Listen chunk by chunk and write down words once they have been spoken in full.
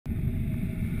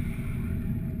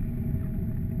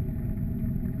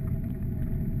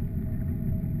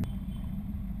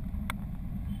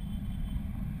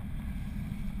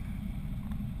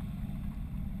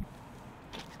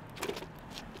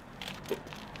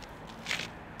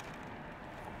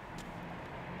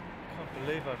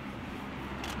believe I...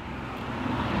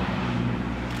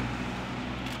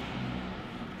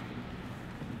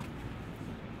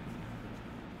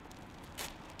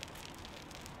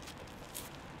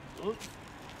 Oops.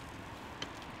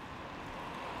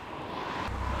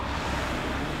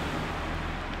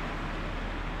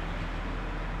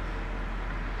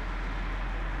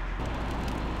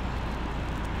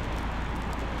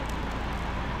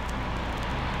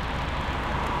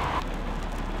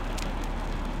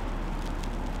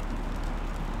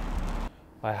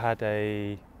 I had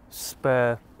a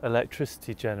spare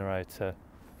electricity generator,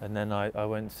 and then I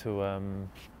went to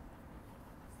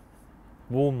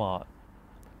Walmart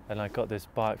and I got this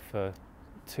bike for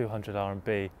 200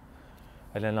 RMB,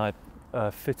 and then I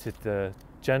fitted the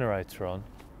generator on,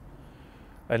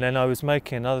 and then I was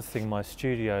making another thing in my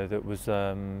studio that was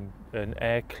an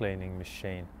air cleaning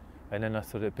machine, and then I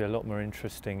thought it'd be a lot more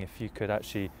interesting if you could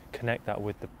actually connect that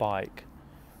with the bike,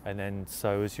 and then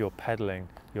so as you're pedaling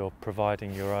you're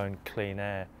providing your own clean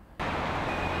air.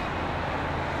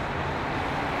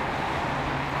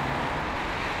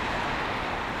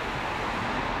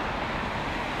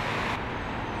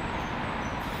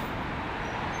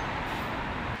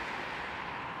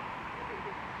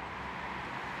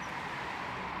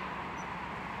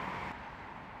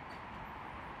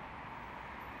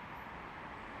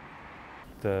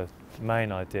 The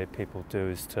main idea people do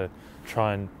is to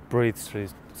try and breathe through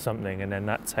something, and then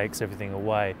that takes everything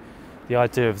away. The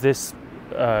idea of this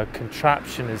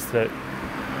contraption is that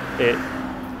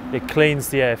it cleans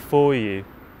the air for you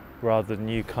rather than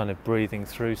you kind of breathing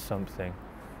through something,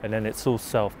 and then it's all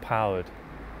self-powered.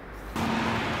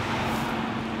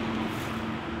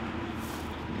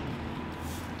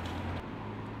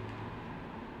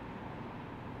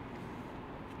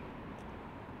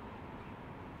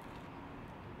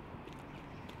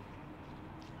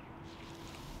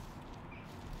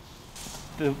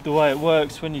 The way it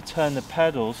works, when you turn the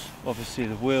pedals, obviously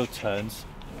the wheel turns,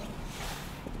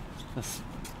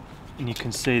 and you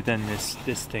can see then this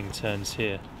thing turns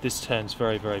here. This turns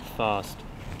very, very fast,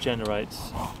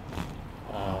 generates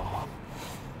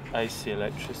AC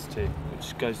electricity,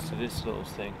 which goes to this little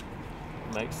thing,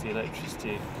 makes the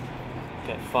electricity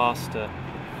get faster,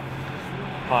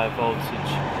 higher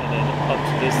voltage, and then up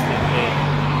to this thing here,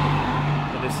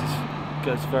 and this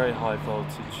goes very high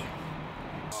voltage.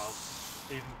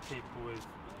 Even people with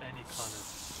any kind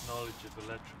of knowledge of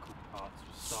electrical parts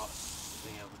will start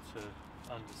being able to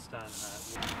understand how it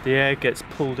works. The air gets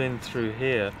pulled in through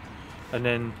here, and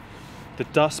then the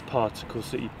dust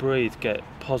particles that you breathe get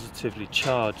positively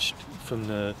charged from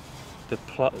the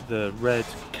red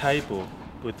cable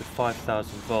with the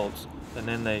 5,000 volts, and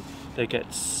then they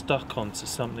get stuck onto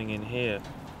something in here.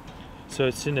 So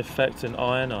it's in effect an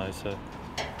ionizer,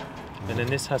 and then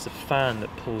this has a fan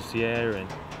that pulls the air in.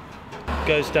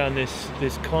 Goes down this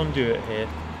conduit here,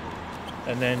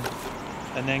 and then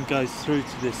goes through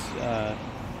to this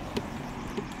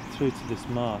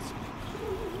mask,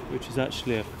 which is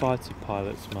actually a fighter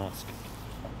pilot's mask.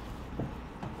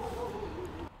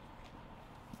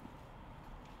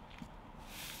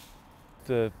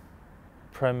 The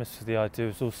premise of the idea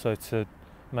is also to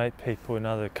make people in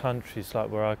other countries,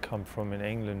 like where I come from in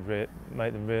England,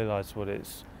 make them realise what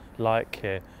it's like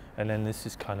here, and then this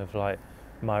is kind of like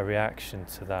my reaction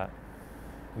to that.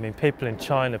 I mean, people in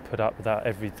China put up with that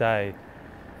every day,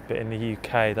 but in the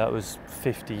UK that was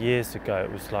 50 years ago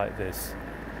it was like this.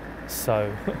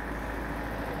 So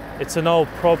it's an old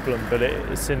problem, but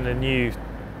it's in a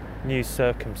new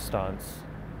circumstance.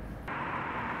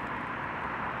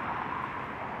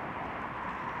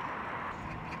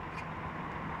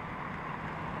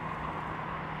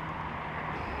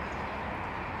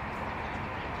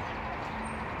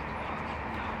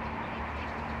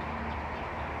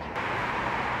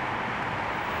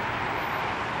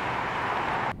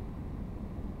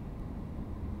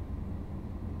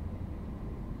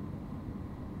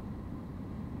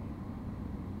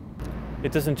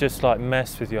 It doesn't just like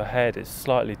mess with your head, it's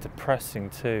slightly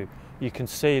depressing too. You can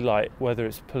see like whether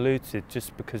it's polluted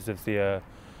just because of the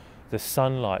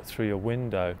sunlight through your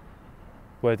window,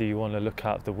 whether you want to look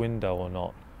out the window or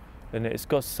not. And it's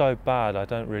got so bad I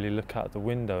don't really look out the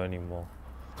window anymore.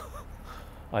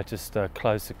 I just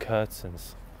close the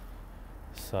curtains.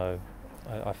 So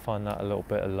I find that a little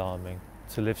bit alarming,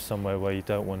 to live somewhere where you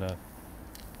don't want to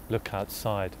look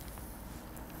outside.